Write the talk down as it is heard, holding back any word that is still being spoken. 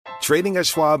Trading at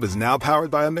Schwab is now powered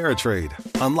by Ameritrade,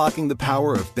 unlocking the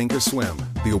power of Thinkorswim,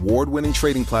 the award-winning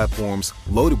trading platforms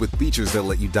loaded with features that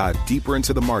let you dive deeper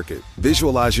into the market.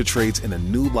 Visualize your trades in a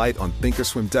new light on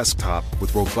Thinkorswim desktop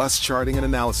with robust charting and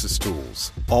analysis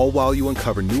tools, all while you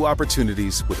uncover new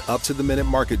opportunities with up-to-the-minute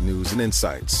market news and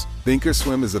insights.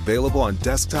 Thinkorswim is available on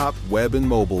desktop, web, and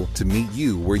mobile to meet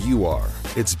you where you are.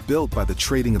 It's built by the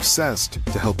trading obsessed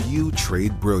to help you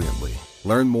trade brilliantly.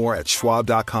 Learn more at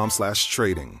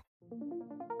schwab.com/trading.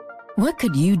 What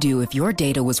could you do if your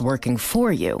data was working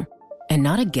for you and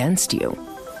not against you?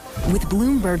 With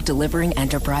Bloomberg delivering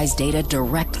enterprise data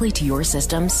directly to your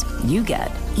systems, you get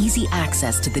easy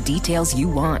access to the details you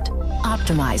want,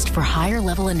 optimized for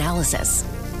higher-level analysis,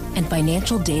 and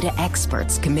financial data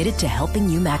experts committed to helping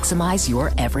you maximize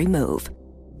your every move.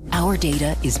 Our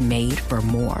data is made for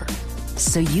more,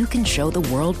 so you can show the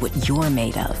world what you're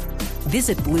made of.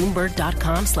 Visit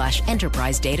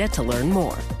Bloomberg.com/enterprise data to learn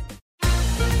more.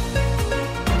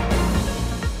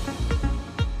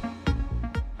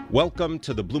 Welcome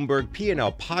to the Bloomberg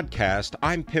P&L podcast.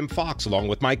 I'm Pim Fox, along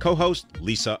with my co-host,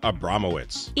 Lisa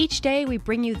Abramowitz. Each day, we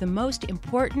bring you the most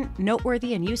important,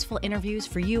 noteworthy, and useful interviews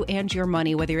for you and your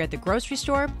money, whether you're at the grocery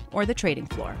store or the trading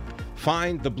floor.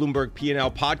 Find the Bloomberg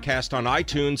P&L podcast on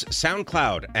iTunes,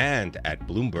 SoundCloud, and at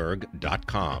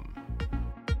Bloomberg.com.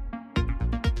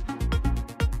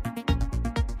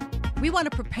 We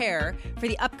want to prepare for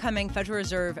the upcoming Federal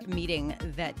Reserve meeting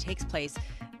that takes place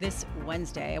this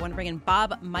Wednesday. I want to bring in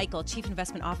Bob Michel, Chief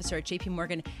Investment Officer at JP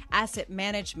Morgan Asset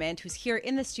Management, who's here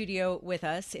in the studio with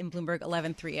us in Bloomberg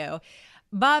 1130.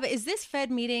 Bob, is this Fed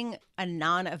meeting a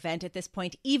non-event at this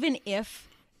point, even if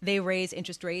they raise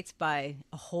interest rates by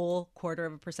a whole quarter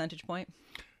of a percentage point?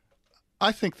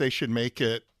 I think they should make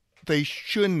it. They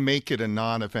shouldn't make it a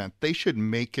non-event. They should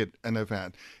make it an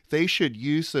event. They should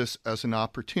use this as an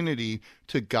opportunity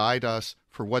to guide us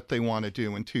for what they want to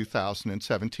do in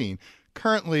 2017.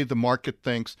 Currently, the market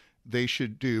thinks they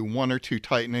should do one or two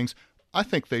tightenings. I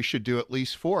think they should do at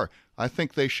least four. I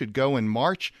think they should go in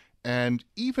March, and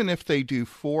even if they do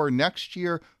four next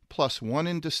year, plus one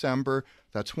in December,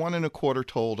 that's 1.25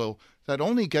 total. That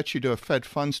only gets you to a Fed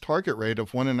funds target rate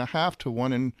of 1.5 to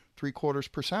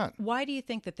 1.75%. Why do you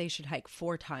think that they should hike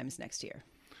 4 times next year?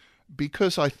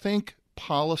 Because I think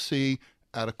policy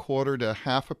at 1/4 to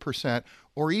 0.5%,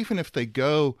 or even if they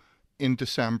go in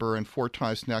December and 4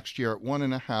 times next year at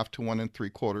 1.5 to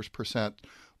 1.75%,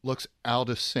 looks out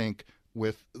of sync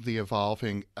with the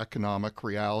evolving economic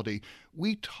reality.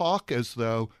 We talk as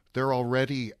though they're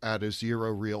already at a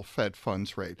zero real Fed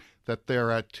funds rate, that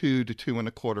they're at 2 to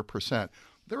 2.25%.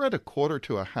 They're at 1/4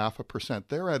 to 0.5%.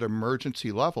 They're at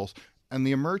emergency levels, and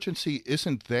the emergency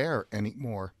isn't there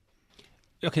anymore.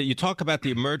 Okay, you talk about the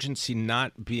emergency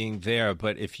not being there,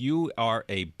 but if you are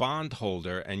a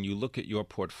bondholder and you look at your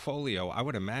portfolio, I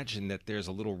would imagine that there's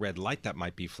a little red light that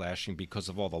might be flashing because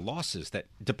of all the losses that,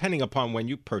 depending upon when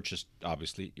you purchased,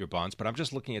 obviously, your bonds. But I'm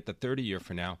just looking at the 30-year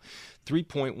for now,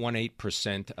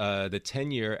 3.18%, the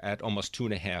 10-year at almost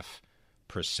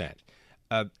 2.5%.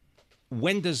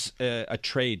 When does a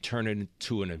trade turn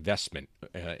into an investment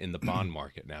in the bond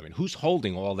market now? I mean, who's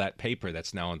holding all that paper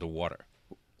that's now underwater?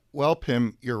 Well,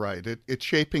 Pim, you're right. It's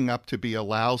shaping up to be a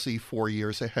lousy 4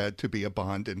 years ahead to be a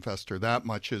bond investor. That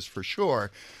much is for sure.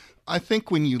 I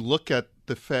think when you look at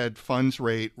the Fed funds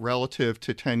rate relative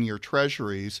to 10-year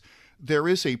treasuries, there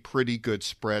is a pretty good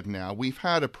spread now. We've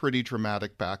had a pretty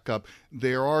dramatic backup.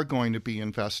 There are going to be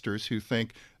investors who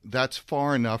think that's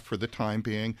far enough for the time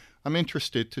being. I'm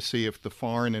interested to see if the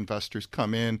foreign investors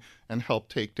come in and help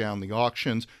take down the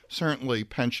auctions. Certainly,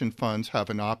 pension funds have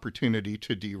an opportunity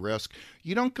to de-risk.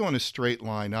 You don't go in a straight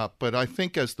line up, but I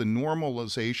think as the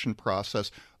normalization process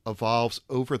evolves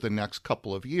over the next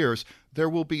couple of years, there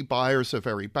will be buyers of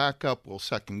every backup, will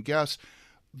second guess.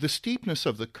 The steepness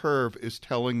of the curve is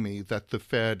telling me that the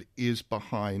Fed is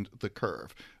behind the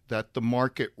curve, that the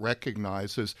market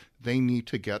recognizes they need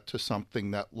to get to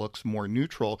something that looks more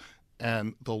neutral,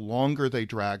 and the longer they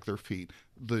drag their feet,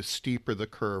 the steeper the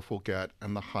curve will get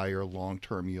and the higher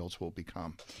long-term yields will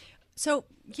become. So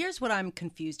here's what I'm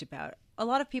confused about. A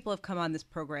lot of people have come on this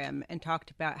program and talked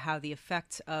about how the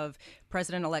effects of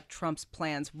President-elect Trump's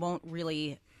plans won't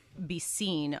really be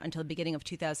seen until the beginning of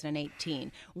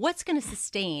 2018. What's going to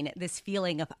sustain this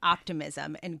feeling of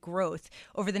optimism and growth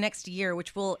over the next year,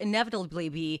 which will inevitably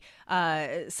be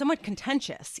somewhat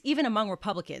contentious, even among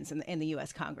Republicans in the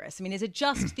U.S. Congress? I mean, is it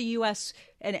just the U.S.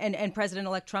 and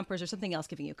President-elect Trump, or is there something else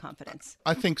giving you confidence?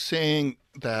 I think saying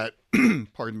that,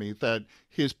 that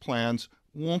his plans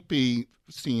won't be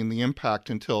seeing the impact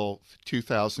until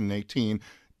 2018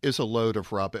 is a load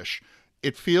of rubbish.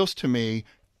 It feels to me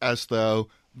as though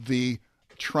the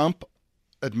Trump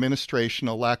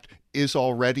administration-elect is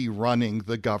already running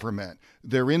the government.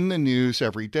 They're in the news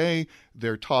every day.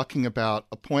 They're talking about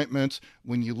appointments.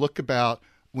 When you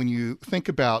think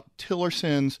about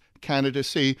Tillerson's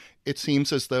candidacy, it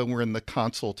seems as though we're in the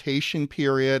consultation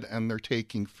period and they're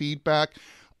taking feedback.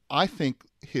 I think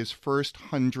his first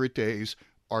 100 days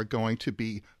are going to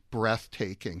be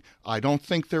breathtaking. I don't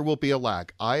think there will be a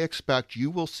lag. I expect you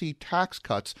will see tax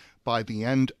cuts by the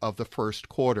end of the first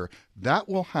quarter. That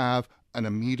will have an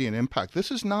immediate impact.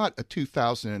 This is not a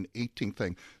 2018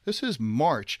 thing. This is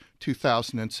March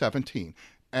 2017.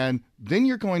 And then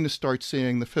you're going to start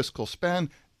seeing the fiscal spend,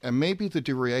 and maybe the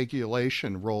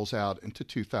deregulation rolls out into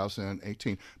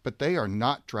 2018, but they are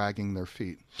not dragging their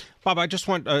feet. Bob, I just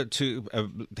want to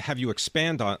have you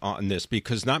expand on this,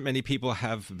 because not many people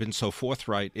have been so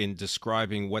forthright in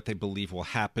describing what they believe will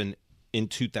happen in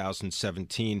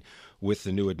 2017 with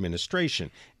the new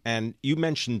administration. And you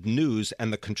mentioned news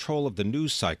and the control of the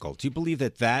news cycle. Do you believe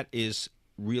that that is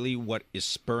really what is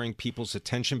spurring people's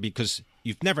attention? Because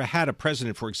you've never had a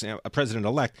president, for example, a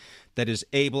president-elect, that is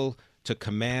able to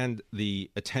command the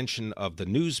attention of the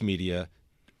news media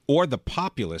or the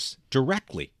populace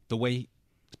directly, the way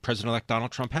President-elect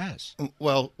Donald Trump has.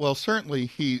 Well, certainly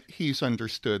he's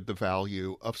understood the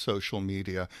value of social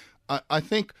media. I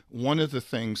think one of the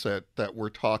things that we're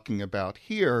talking about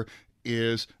here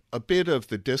is a bit of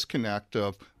the disconnect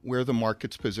of where the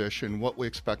market's positioned, what we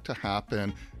expect to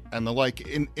happen, and the like.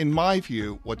 In my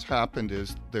view, what's happened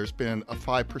is there's been a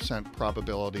 5%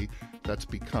 probability that's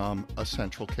become a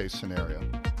central case scenario.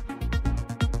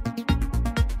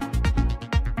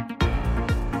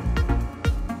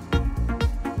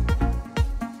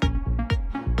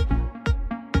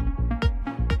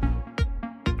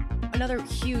 Another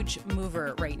huge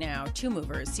mover right now, two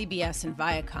movers, CBS and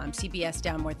Viacom. CBS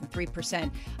down more than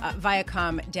 3%,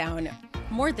 Viacom down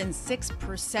more than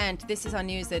 6%. This is on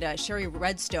news that Sherry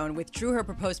Redstone withdrew her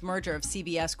proposed merger of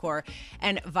CBS Corp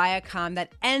and Viacom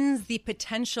that ends the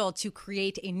potential to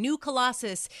create a new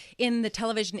colossus in the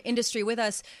television industry. With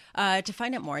us to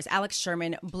find out more is Alex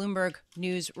Sherman, Bloomberg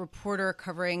News reporter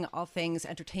covering all things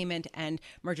entertainment and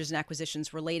mergers and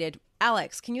acquisitions related.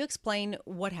 Alex, can you explain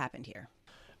what happened here?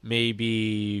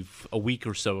 Maybe a week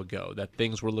or so ago, that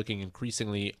things were looking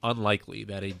increasingly unlikely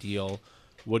that a deal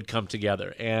would come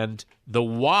together. And the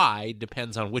why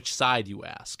depends on which side you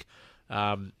ask.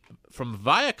 From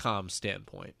Viacom's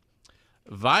standpoint,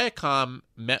 Viacom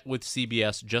met with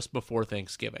CBS just before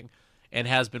Thanksgiving and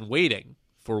has been waiting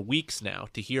for weeks now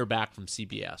to hear back from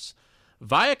CBS.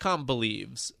 Viacom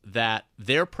believes that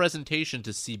their presentation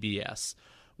to CBS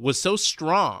was so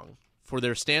strong for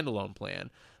their standalone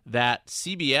plan that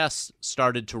CBS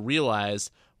started to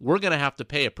realize we're going to have to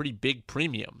pay a pretty big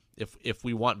premium if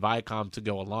we want Viacom to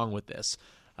go along with this.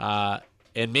 And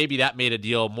maybe that made a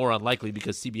deal more unlikely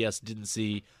because CBS didn't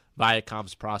see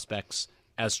Viacom's prospects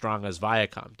as strong as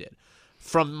Viacom did.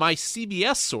 From my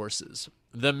CBS sources,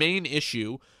 the main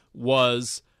issue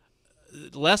was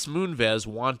Les Moonves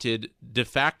wanted de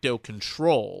facto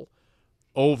control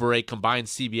over a combined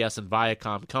CBS and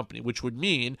Viacom company, which would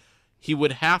mean he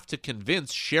would have to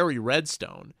convince Sherry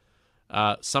Redstone,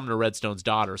 Sumner Redstone's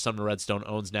daughter. Sumner Redstone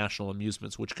owns National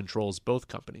Amusements, which controls both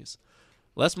companies.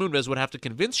 Les Moonves would have to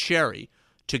convince Sherry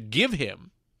to give him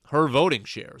her voting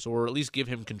shares, or at least give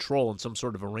him control in some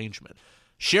sort of arrangement.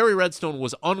 Sherry Redstone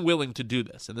was unwilling to do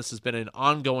this, and this has been an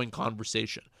ongoing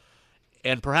conversation.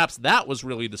 And perhaps that was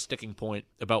really the sticking point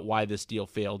about why this deal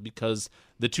failed, because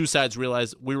the two sides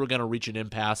realized we were going to reach an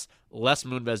impasse. Les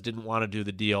Moonves didn't want to do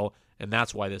the deal, and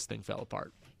that's why this thing fell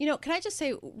apart. You know, can I just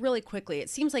say really quickly, it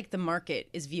seems like the market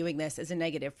is viewing this as a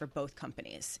negative for both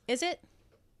companies. Is it?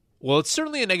 Well, it's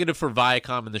certainly a negative for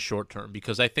Viacom in the short term,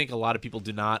 because I think a lot of people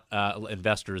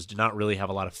investors do not really have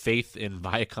a lot of faith in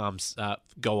Viacom's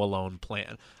go-alone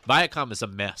plan. Viacom is a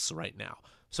mess right now.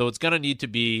 So it's going to need to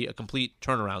be a complete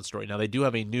turnaround story. Now, they do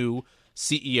have a new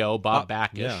CEO, Bob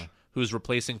Bakish, who's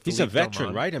replacing Philippe He's a veteran,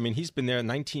 Delmon. right? I mean, he's been there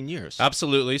 19 years.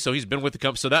 Absolutely. So he's been with the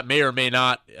company. So that may or may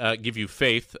not give you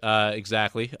faith,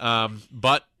 exactly.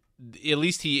 But at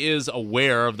least he is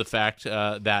aware of the fact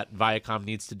that Viacom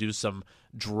needs to do some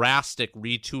drastic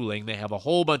retooling. They have a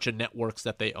whole bunch of networks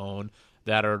that they own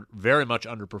that are very much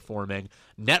underperforming.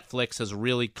 Netflix has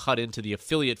really cut into the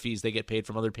affiliate fees they get paid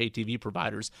from other pay TV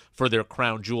providers for their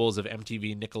crown jewels of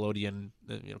MTV, Nickelodeon,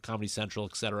 Comedy Central,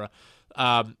 etc.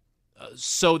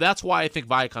 So that's why I think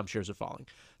Viacom shares are falling.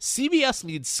 CBS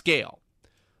needs scale.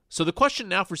 So the question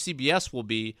now for CBS will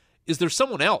be, is there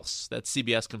someone else that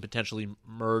CBS can potentially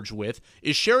merge with?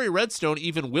 Is Sherry Redstone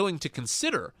even willing to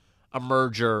consider a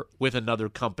merger with another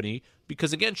company?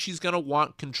 Because, again, she's going to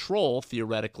want control,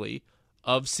 theoretically,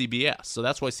 of CBS. So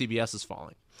that's why CBS is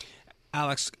falling.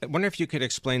 Alex, I wonder if you could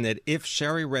explain that if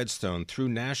Sherry Redstone, through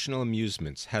National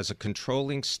Amusements, has a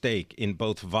controlling stake in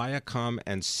both Viacom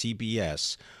and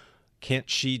CBS, can't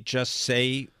she just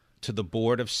say to the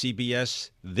board of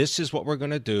CBS, this is what we're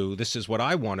going to do, this is what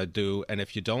I want to do, and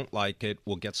if you don't like it,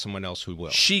 we'll get someone else who will?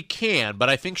 She can, but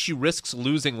I think she risks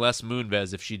losing Les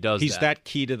Moonves if she does He's that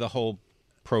key to the whole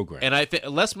program. And I think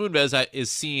Les Moonves is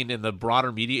seen in the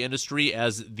broader media industry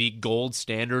as the gold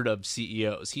standard of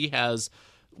CEOs. He has...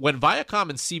 When Viacom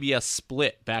and CBS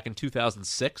split back in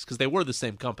 2006, because they were the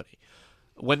same company,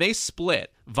 when they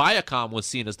split, Viacom was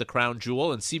seen as the crown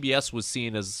jewel and CBS was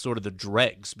seen as sort of the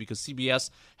dregs, because CBS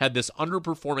had this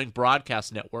underperforming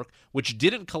broadcast network which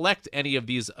didn't collect any of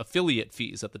these affiliate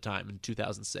fees at the time in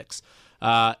 2006.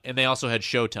 And they also had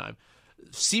Showtime.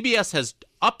 CBS has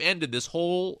upended this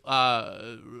whole,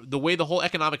 the way the whole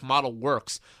economic model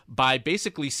works by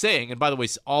basically saying, and by the way,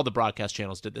 all the broadcast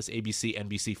channels did this, ABC,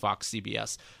 NBC, Fox,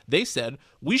 CBS. They said,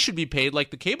 we should be paid like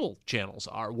the cable channels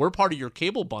are. We're part of your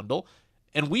cable bundle.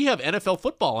 And we have NFL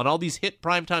football and all these hit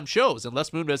primetime shows. And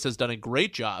Les Moonves has done a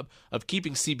great job of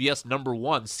keeping CBS number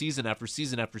one season after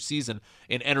season after season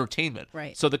in entertainment.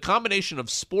 Right. So the combination of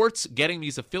sports getting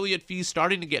these affiliate fees,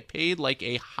 starting to get paid like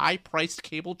a high-priced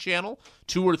cable channel,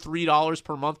 $2 or $3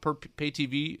 per month per pay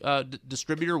TV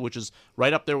distributor, which is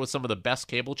right up there with some of the best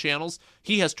cable channels.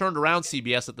 He has turned around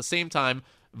CBS. At the same time,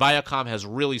 Viacom has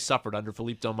really suffered under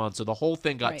Philippe Domond, so the whole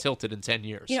thing got tilted in 10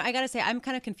 years. You know, I got to say, I'm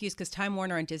kind of confused because Time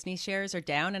Warner and Disney shares are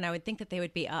down, and I would think that they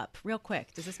would be up. Real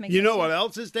quick, does this make sense? You know what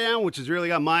else is down, which has really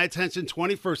got my attention?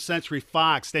 21st Century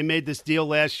Fox. They made this deal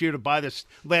last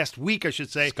week, I should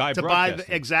say. Sky to buy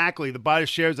the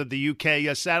shares of the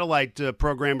UK satellite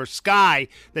programmer Sky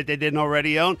that they didn't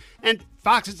already own. And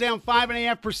Fox is down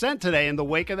 5.5% today in the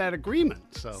wake of that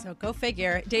agreement. So go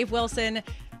figure. Dave Wilson,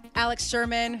 Alex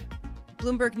Sherman,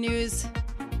 Bloomberg News.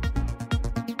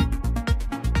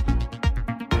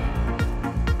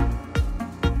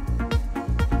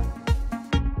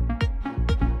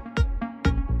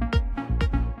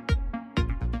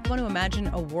 I want to imagine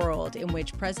a world in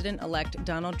which President-elect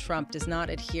Donald Trump does not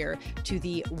adhere to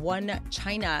the One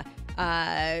China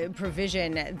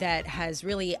provision that has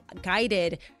really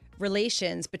guided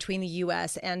relations between the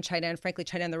U.S. and China, and frankly,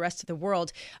 China and the rest of the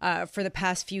world for the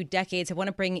past few decades. I want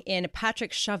to bring in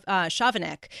Patrick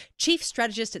Chovanec, chief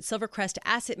strategist at Silvercrest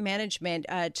Asset Management,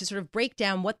 to sort of break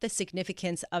down what the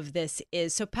significance of this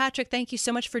is. So, Patrick, thank you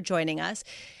so much for joining us.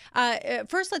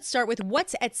 First, let's start with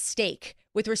what's at stake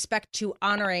with respect to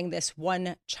honoring this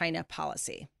One China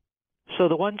policy. So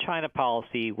the One China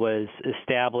policy was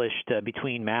established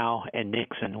between Mao and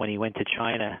Nixon when he went to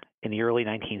China in the early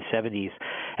 1970s,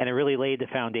 and it really laid the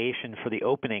foundation for the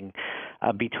opening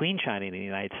between China and the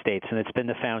United States, and it's been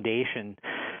the foundation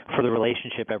for the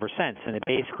relationship ever since. And it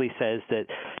basically says that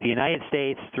the United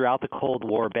States, throughout the Cold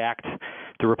War, backed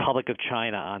the Republic of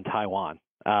China on Taiwan,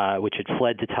 which had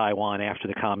fled to Taiwan after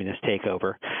the communist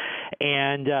takeover.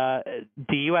 And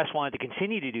the U.S. wanted to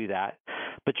continue to do that,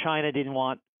 but China didn't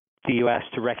want the U.S.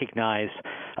 to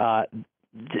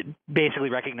basically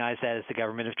recognize that as the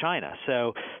government of China.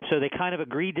 So they kind of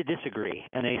agreed to disagree,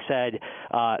 and they said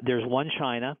there's one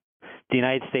China. The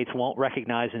United States won't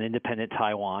recognize an independent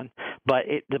Taiwan, but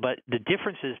the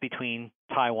differences between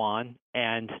Taiwan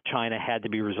and China had to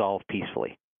be resolved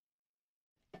peacefully.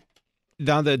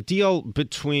 Now, the deal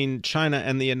between China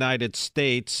and the United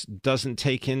States doesn't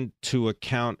take into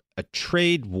account a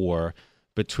trade war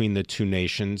between the two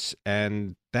nations,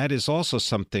 and that is also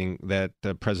something that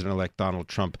President-elect Donald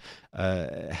Trump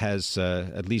has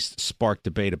at least sparked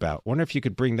debate about. I wonder if you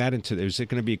could bring that into – is it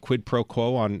going to be a quid pro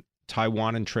quo on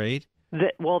Taiwan and trade?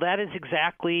 That is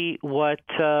exactly what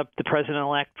the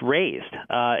president-elect raised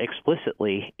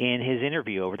explicitly in his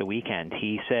interview over the weekend.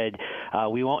 He said,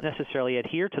 we won't necessarily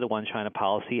adhere to the One China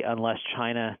policy unless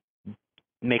China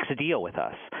makes a deal with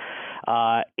us.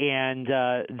 And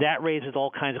that raises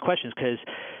all kinds of questions because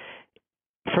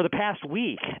for the past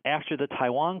week after the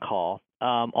Taiwan call,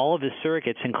 all of his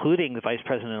surrogates, including the vice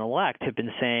president-elect, have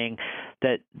been saying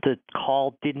that the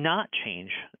call did not change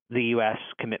the U.S.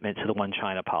 commitment to the One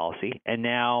China policy, and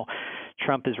now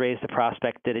Trump has raised the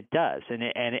prospect that it does, and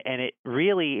it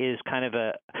really is kind of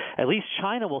at least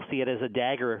China will see it as a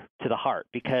dagger to the heart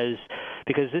because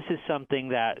this is something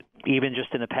that even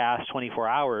just in the past 24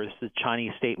 hours, the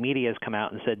Chinese state media has come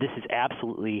out and said this is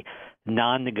absolutely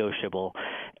non-negotiable,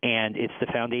 and it's the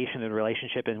foundation of the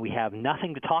relationship, and we have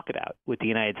nothing to talk about with the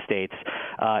United States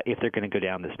if they're going to go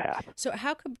down this path. So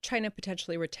how could China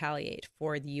potentially retaliate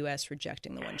for the U.S.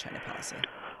 rejecting the One China policy?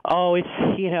 Oh, it's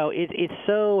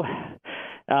so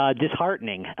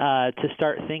disheartening to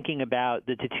start thinking about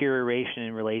the deterioration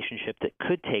in relationship that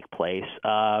could take place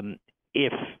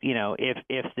if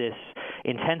this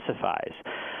intensifies.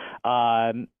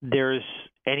 There's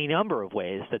any number of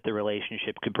ways that the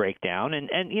relationship could break down, and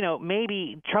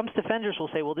maybe Trump's defenders will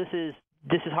say, well, this is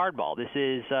hardball, this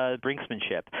is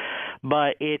brinksmanship,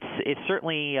 but it's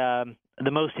certainly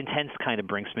the most intense kind of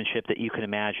brinksmanship that you can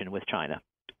imagine with China.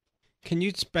 Can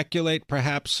you speculate,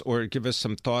 perhaps, or give us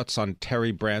some thoughts on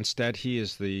Terry Branstad? He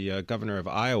is the governor of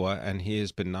Iowa, and he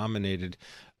has been nominated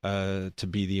to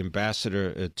be the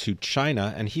ambassador to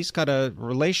China, and he's got a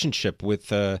relationship with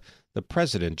the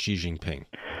president, Xi Jinping.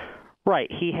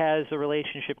 Right. He has a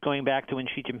relationship going back to when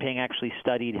Xi Jinping actually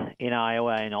studied in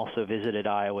Iowa and also visited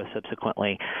Iowa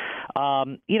subsequently.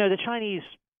 The Chinese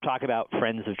talk about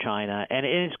friends of China, and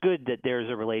it's good that there's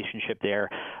a relationship there.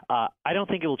 I don't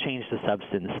think it will change the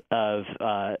substance of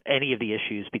any of the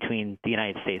issues between the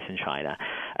United States and China.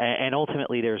 And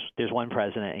ultimately, there's one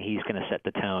president, and he's going to set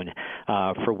the tone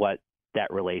for what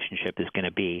that relationship is going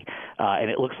to be. And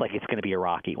it looks like it's going to be a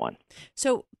rocky one.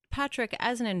 So, Patrick,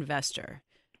 as an investor,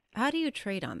 how do you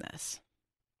trade on this?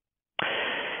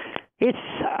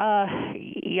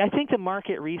 I think the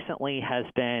market recently has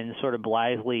been sort of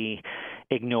blithely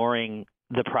ignoring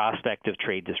the prospect of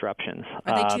trade disruptions.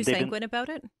 Are they too sanguine about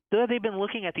it? They've been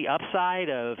looking at the upside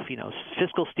of,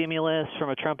 fiscal stimulus from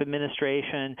a Trump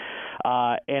administration,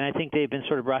 and I think they've been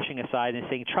sort of brushing aside and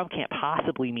saying Trump can't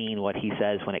possibly mean what he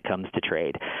says when it comes to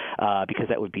trade, because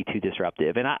that would be too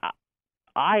disruptive. And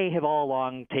I have all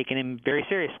along taken him very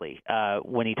seriously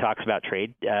when he talks about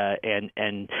trade,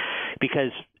 and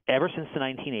because ever since the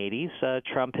 1980s,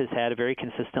 Trump has had a very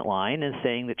consistent line in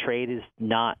saying that trade is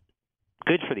not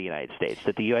good for the United States,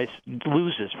 that the U.S.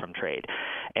 loses from trade.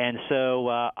 And so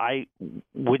I'm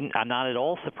not at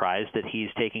all surprised that he's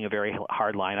taking a very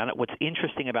hard line on it. What's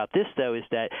interesting about this, though, is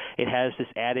that it has this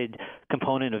added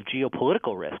component of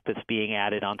geopolitical risk that's being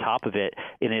added on top of it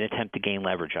in an attempt to gain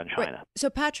leverage on China. Right.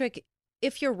 So, Patrick,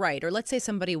 if you're right, or let's say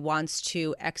somebody wants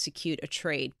to execute a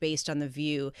trade based on the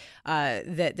view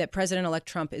that President-elect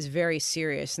Trump is very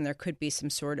serious and there could be some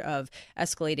sort of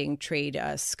escalating trade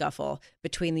scuffle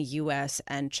between the U.S.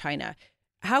 and China,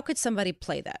 how could somebody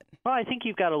play that? Well, I think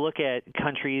you've got to look at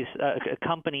companies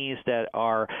that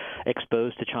are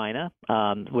exposed to China,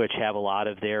 which have a lot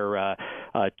of their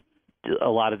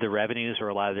revenues or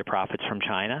a lot of their profits from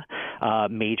China,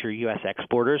 major U.S.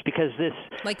 exporters, because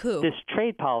this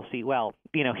trade policy, well,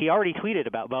 he already tweeted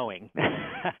about Boeing.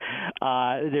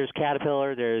 There's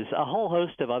Caterpillar. There's a whole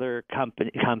host of other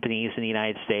companies in the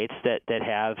United States that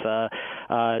have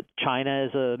China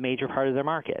as a major part of their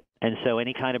market. And so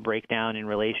any kind of breakdown in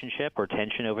relationship or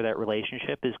tension over that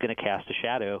relationship is going to cast a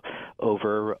shadow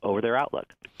over their outlook.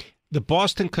 The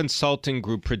Boston Consulting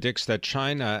Group predicts that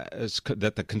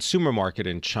that the consumer market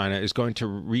in China is going to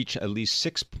reach at least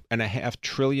 $6.5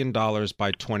 trillion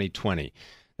by 2020.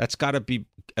 That's got to be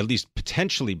at least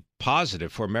potentially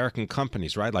positive for American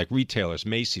companies, right? Like retailers,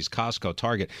 Macy's, Costco,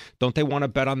 Target. Don't they want to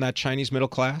bet on that Chinese middle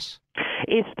class?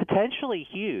 It's potentially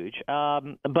huge,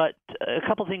 but a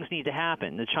couple things need to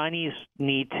happen. The Chinese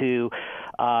need to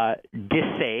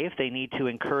dissave. They need to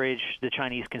encourage the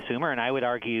Chinese consumer, and I would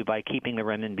argue by keeping the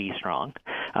renminbi strong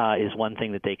is one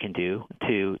thing that they can do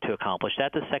to accomplish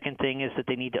that. The second thing is that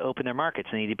they need to open their markets.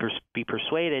 They need to be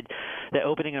persuaded that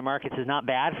opening their markets is not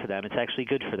bad for them. It's actually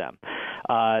good for them.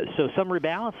 So some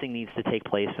rebalancing needs to take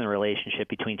place in the relationship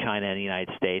between China and the United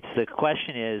States. The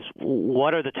question is,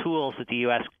 what are the tools that the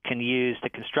U.S. can use to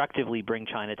constructively bring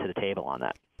China to the table on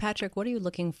that? Patrick, what are you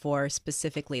looking for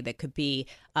specifically that could be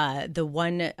the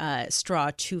one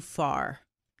straw too far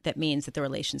that means that the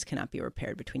relations cannot be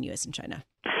repaired between U.S. and China?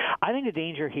 I think the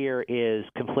danger here is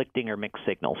conflicting or mixed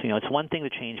signals. It's one thing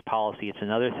to change policy. It's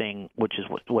another thing, which is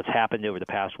what's happened over the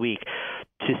past week,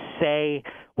 to say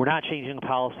we're not changing the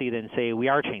policy, then say we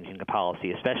are changing the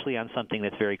policy, especially on something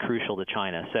that's very crucial to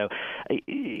China. So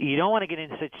you don't want to get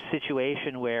into such a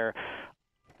situation where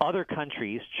other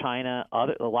countries, China,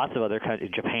 lots of other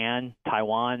countries, Japan,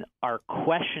 Taiwan, are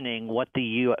questioning what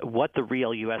the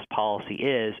real U.S. policy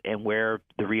is and where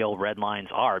the real red lines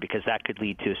are, because that could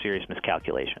lead to a serious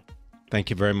miscalculation.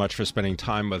 Thank you very much for spending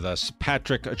time with us.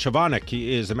 Patrick Chovanec,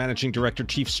 he is the Managing Director,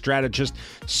 Chief Strategist,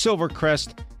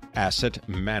 Silvercrest Asset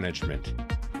Management.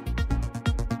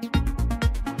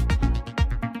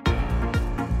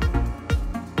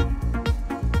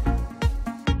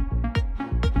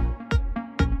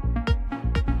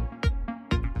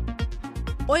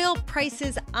 Oil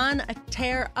prices on a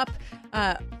tear, up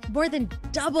more than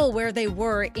double where they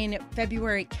were in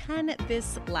February. Can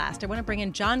this last? I want to bring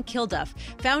in John Kilduff,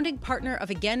 founding partner of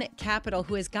Again Capital,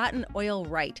 who has gotten oil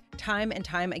right time and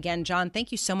time again. John,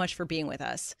 thank you so much for being with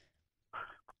us.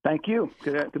 Thank you.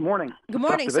 Good morning. Good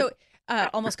morning. So,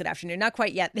 almost good afternoon. Not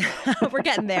quite yet. We're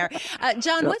getting there.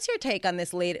 John, what's your take on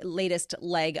this latest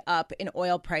leg up in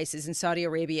oil prices and Saudi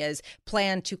Arabia's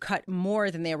plan to cut more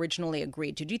than they originally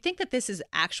agreed to? Do you think that this is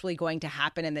actually going to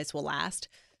happen and this will last?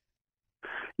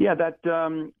 Yeah, that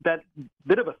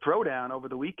bit of a throwdown over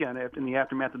the weekend in the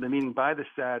aftermath of the meeting by the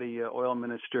Saudi oil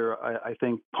minister, I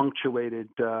think, punctuated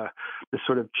the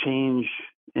sort of change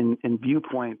in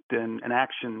viewpoint and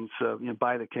actions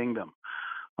by the kingdom.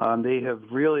 They have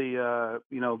really,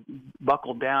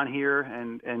 buckled down here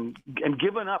and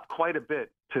given up quite a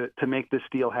bit to make this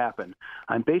deal happen.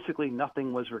 Basically,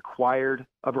 nothing was required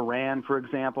of Iran, for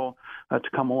example, to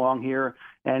come along here,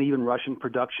 and even Russian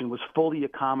production was fully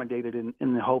accommodated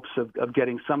in the hopes of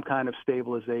getting some kind of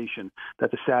stabilization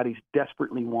that the Saudis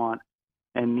desperately want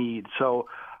and need. So,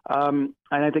 and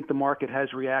I think the market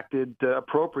has reacted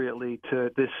appropriately to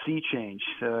this sea change.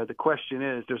 The question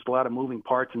is, there's a lot of moving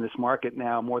parts in this market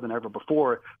now more than ever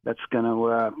before. That's going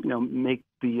to, make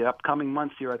the upcoming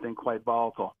months here, I think, quite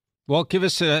volatile. Well, give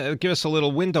us a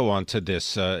little window onto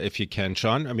this, if you can,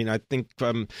 Sean. I mean, I think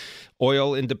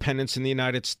oil independence in the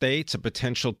United States, a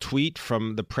potential tweet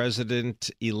from the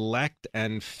president-elect,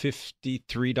 and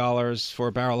 $53 for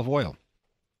a barrel of oil.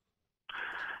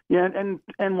 Yeah,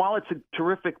 and while it's a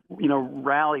terrific,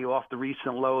 rally off the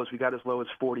recent lows, we got as low as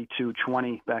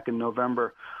 42.20 back in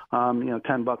November.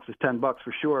 $10 is $10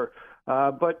 for sure.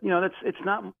 But it's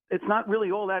not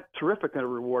really all that terrific a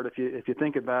reward if you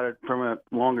think about it from a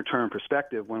longer term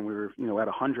perspective when we were at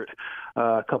 100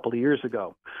 a couple of years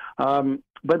ago.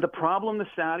 But the problem the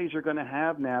Saudis are going to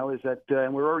have now is that,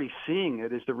 and we're already seeing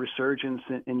it, is the resurgence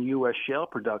in U.S. shale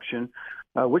production,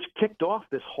 which kicked off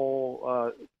this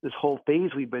whole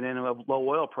phase we've been in of low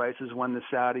oil prices when the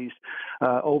Saudis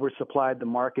oversupplied the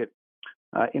market.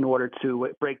 In order to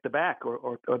break the back,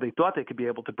 or they thought they could be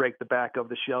able to break the back of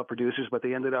the shale producers, but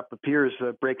they ended up, appears,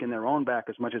 breaking their own back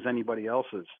as much as anybody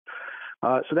else's.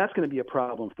 So that's going to be a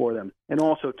problem for them. And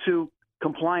also, too,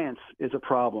 compliance is a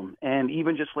problem. And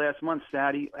even just last month,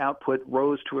 Saudi output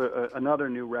rose to another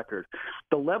new record.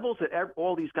 The levels that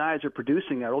all these guys are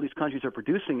producing at, all these countries are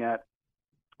producing at,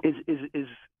 is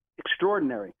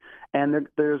extraordinary, and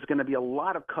there's going to be a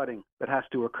lot of cutting that has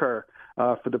to occur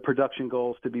for the production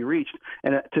goals to be reached.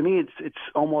 And to me, it's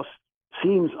almost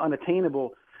seems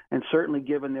unattainable. And certainly,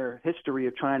 given their history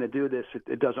of trying to do this,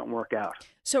 it doesn't work out.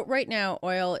 So right now,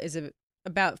 oil is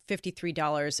about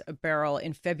 $53 a barrel.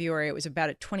 In February, it was about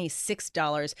at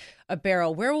 $26 a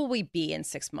barrel. Where will we be in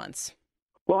 6 months?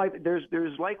 Well,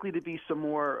 there's likely to be some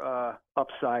more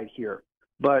upside here,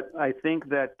 but I think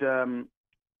that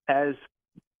as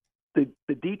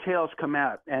the details come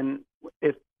out, and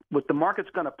if what the market's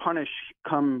going to punish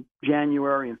come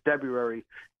January and February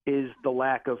is the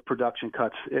lack of production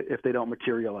cuts if they don't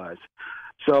materialize.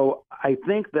 So I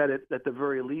think that at the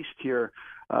very least here,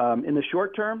 in the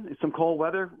short term, in some cold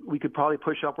weather, we could probably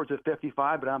push upwards of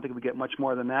 55, but I don't think we get much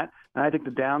more than that. And I think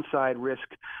the downside risk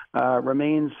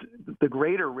remains the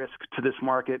greater risk to this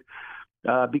market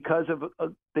because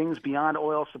of things beyond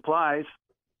oil supplies.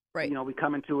 Right. We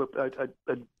come into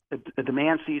a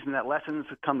demand season that lessens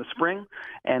come the spring,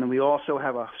 and we also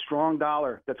have a strong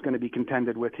dollar that's going to be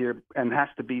contended with here and has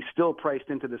to be still priced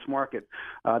into this market.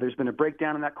 There's been a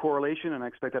breakdown in that correlation, and I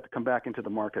expect that to come back into the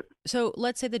market. So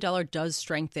let's say the dollar does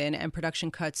strengthen and production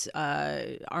cuts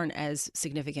aren't as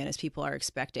significant as people are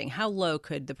expecting. How low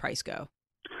could the price go?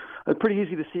 It's pretty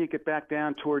easy to see it get back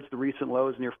down towards the recent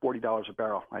lows near $40 a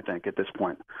barrel, I think, at this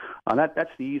point.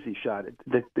 That's the easy shot.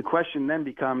 The question then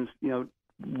becomes,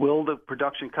 will the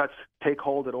production cuts take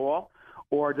hold at all,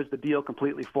 or does the deal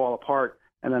completely fall apart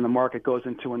and then the market goes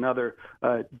into another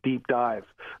deep dive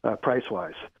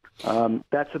price-wise?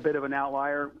 That's a bit of an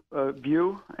outlier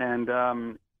view, and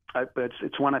but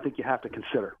it's one I think you have to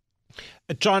consider.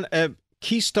 John,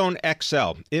 Keystone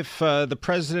XL, if the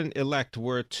president-elect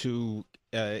were to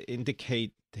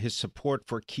indicate his support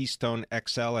for Keystone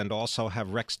XL and also have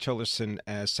Rex Tillerson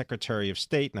as Secretary of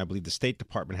State, and I believe the State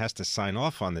Department has to sign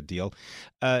off on the deal,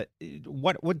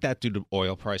 what would that do to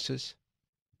oil prices?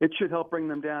 It should help bring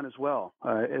them down as well.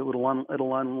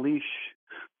 It'll unleash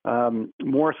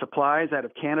more supplies out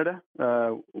of Canada,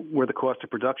 where the cost of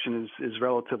production is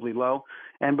relatively low.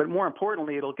 But more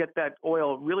importantly, it'll get that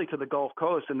oil really to the Gulf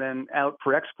Coast and then out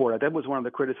for export. That was one of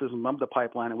the criticisms of the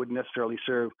pipeline. It wouldn't necessarily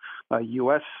serve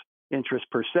U.S. interest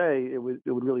per se. It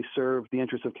would really serve the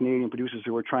interests of Canadian producers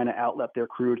who are trying to outlet their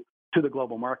crude to the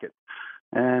global market.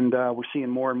 And we're seeing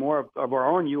more and more of our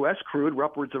own U.S. crude,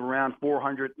 upwards of around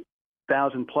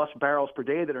 400,000 plus barrels per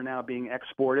day that are now being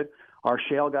exported. Our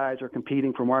shale guys are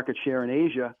competing for market share in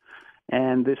Asia.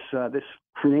 And this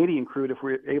Canadian crude, if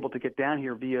we're able to get down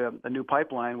here via a new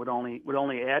pipeline, would only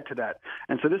add to that.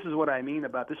 And so this is what I mean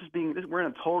about we're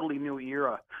in a totally new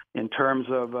era in terms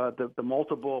of the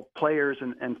multiple players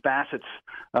and facets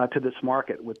to this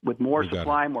market with more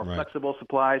supply, more flexible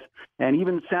supplies, and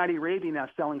even Saudi Arabia now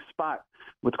selling spot,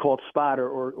 what's called spot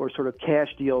or sort of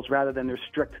cash deals rather than their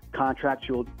strict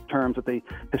contractual terms that they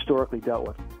historically dealt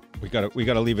with. We got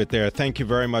to leave it there. Thank you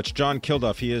very much. John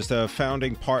Kilduff, he is the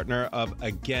founding partner of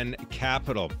Again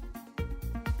Capital.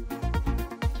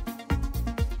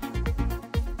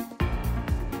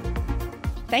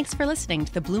 Thanks for listening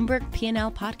to the Bloomberg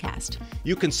P&L podcast.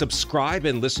 You can subscribe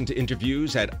and listen to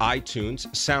interviews at iTunes,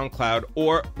 SoundCloud,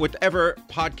 or whatever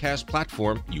podcast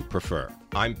platform you prefer.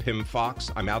 I'm Pim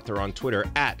Fox. I'm out there on Twitter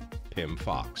at Pim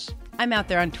Fox. I'm out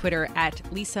there on Twitter at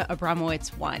Lisa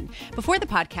Abramowitz1. Before the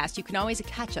podcast, you can always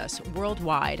catch us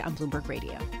worldwide on Bloomberg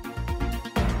Radio.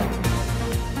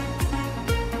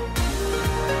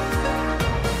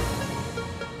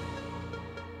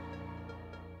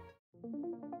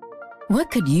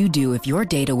 What could you do if your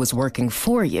data was working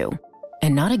for you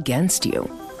and not against you?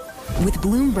 With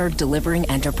Bloomberg delivering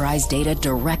enterprise data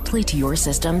directly to your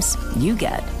systems, you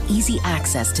get easy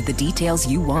access to the details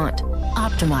you want,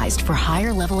 optimized for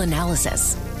higher-level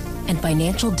analysis, and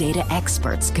financial data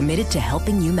experts committed to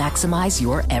helping you maximize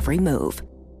your every move.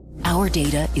 Our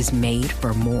data is made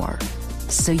for more,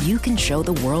 so you can show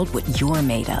the world what you're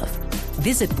made of.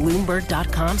 Visit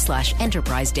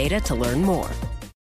Bloomberg.com/enterprise data to learn more.